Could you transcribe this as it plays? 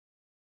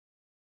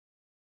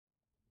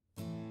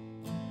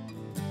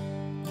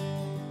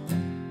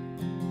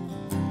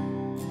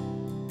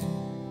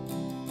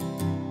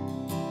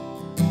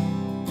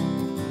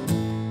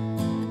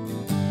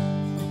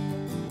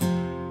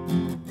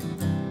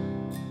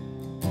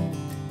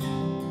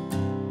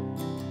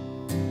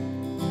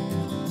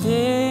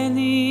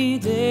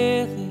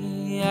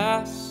daily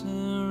I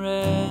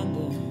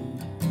surrender.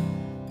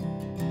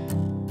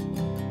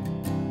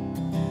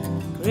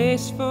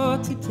 Grace for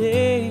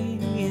today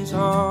is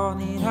all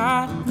that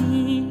I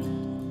need.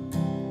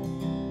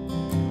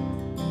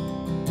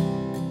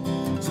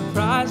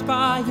 Surprised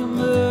by your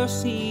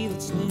mercy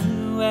that's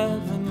new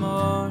every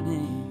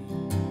morning.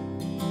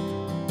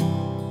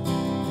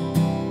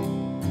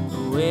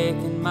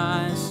 Awaken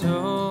my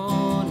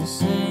soul to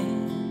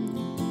sing.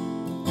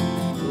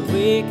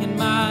 Awaken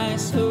my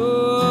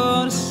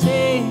soul to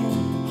sing.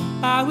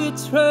 I will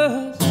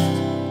trust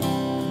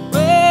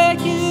where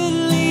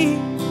you lead.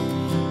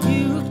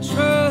 You will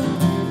trust.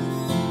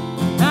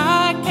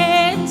 I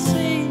can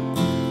see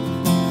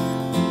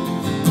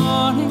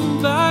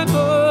morning by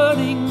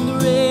morning.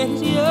 Great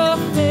is your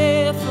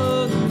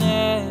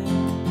faithfulness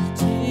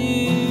to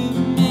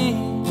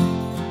me.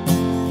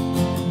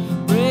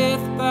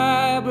 Breath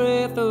by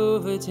breath,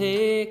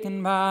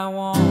 overtaken by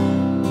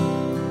one.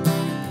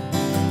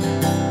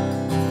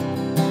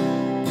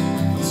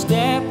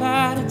 Step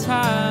at a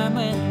time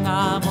when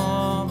I'm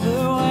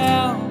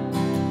overwhelmed.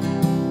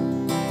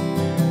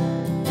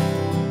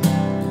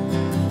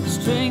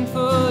 Strength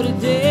for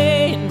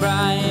today and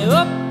bright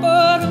up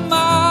for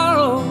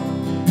tomorrow.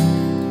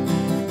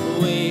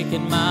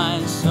 Awaken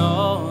my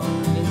soul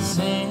to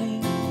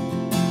sing.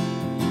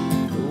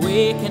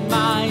 Awaken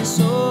my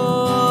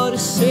soul to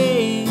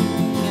sing.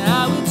 And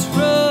I will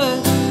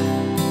trust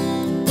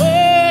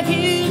where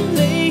you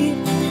lead.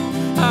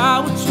 I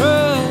will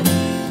trust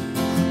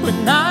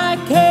when I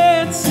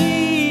can't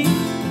see.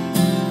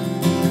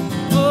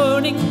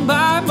 Morning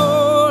by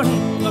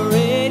morning,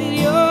 great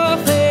is your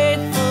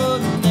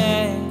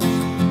faithfulness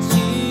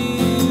to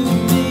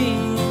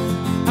me.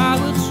 I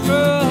will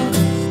trust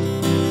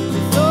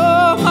with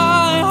all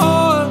my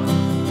heart.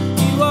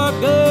 You are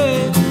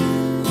good,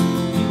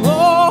 you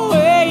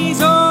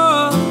always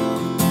are.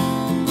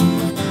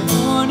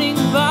 Morning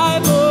by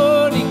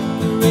morning,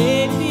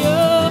 great is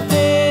your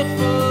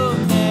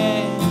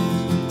faithfulness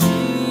to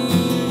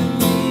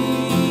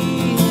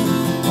me.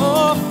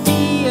 Oh,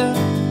 fear,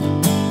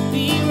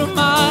 be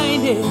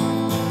reminded,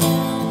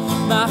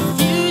 my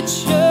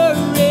future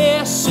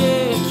is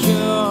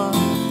secure.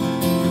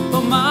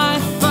 For my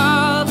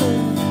Father,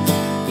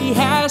 He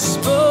has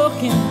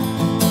spoken,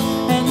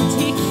 and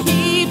He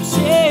keeps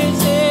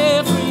His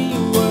every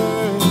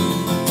word.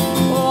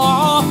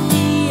 Oh,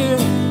 fear,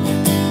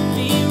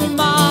 be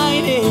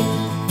reminded,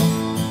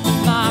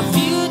 my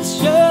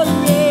future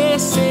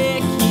is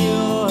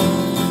secure.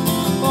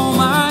 For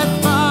my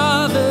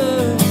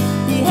Father,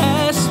 He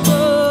has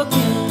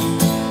spoken,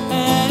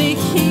 and He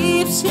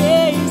keeps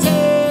His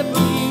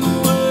every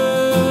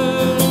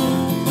word.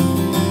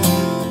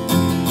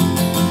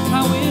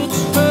 I will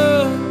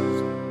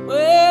trust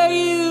where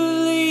you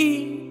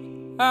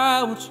lead.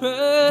 I will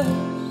trust,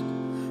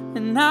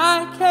 and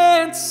I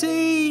can't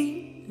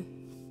see.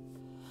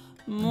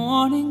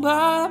 Morning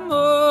by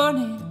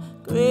morning,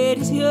 great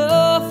is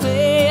your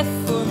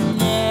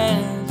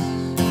faithfulness.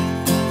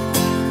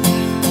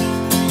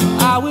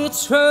 I will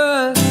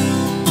trust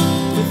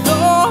with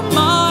all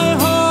my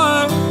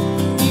heart.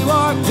 You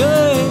are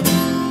good,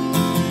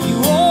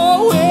 you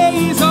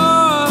always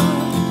are.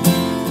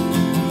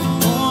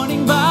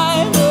 Morning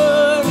by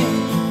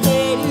morning,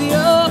 great is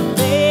your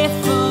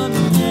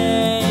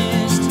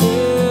faithfulness to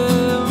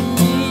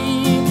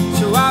me.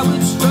 So I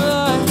will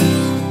trust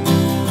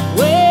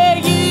where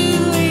you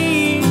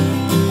lead.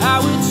 I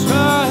will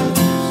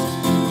trust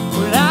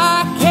when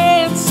I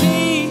can't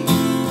see.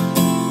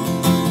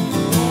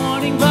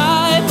 Morning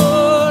by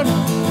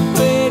morning,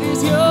 great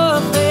is your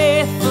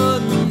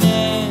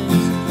faithfulness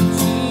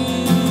to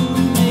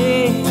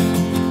me.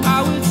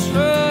 I will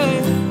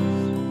trust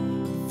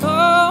with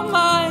all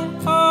my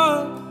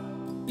heart.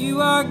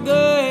 You are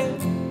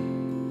good,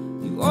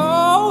 you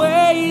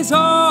always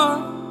are.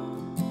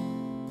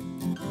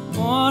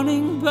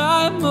 Morning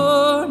by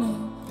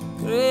morning,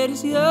 great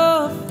is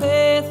your faithfulness.